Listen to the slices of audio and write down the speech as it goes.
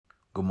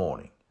Good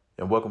morning,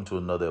 and welcome to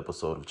another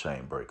episode of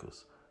Chain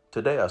Breakers.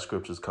 Today our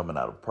scripture is coming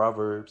out of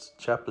Proverbs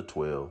chapter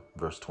 12,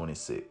 verse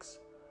 26.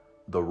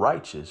 The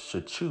righteous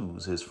should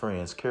choose his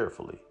friends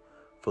carefully,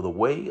 for the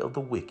way of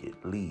the wicked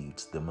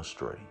leads them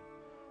astray.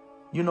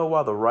 You know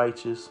why the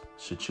righteous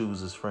should choose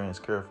his friends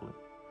carefully?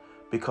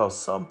 Because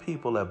some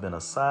people have been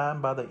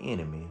assigned by the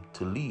enemy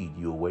to lead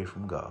you away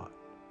from God.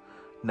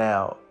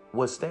 Now,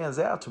 what stands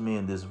out to me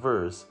in this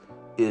verse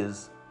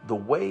is the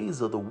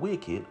ways of the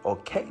wicked are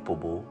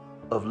capable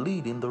of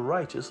leading the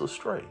righteous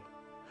astray.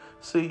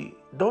 See,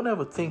 don't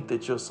ever think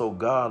that you're so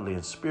godly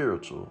and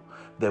spiritual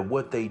that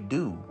what they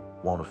do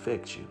won't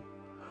affect you.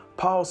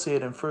 Paul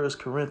said in 1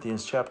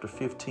 Corinthians chapter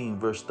 15,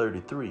 verse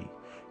 33,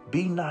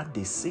 "Be not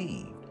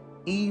deceived.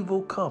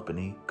 Evil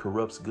company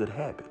corrupts good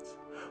habits."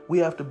 We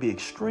have to be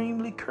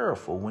extremely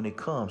careful when it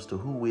comes to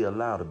who we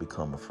allow to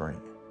become a friend.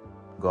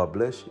 God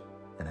bless you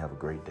and have a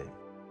great day.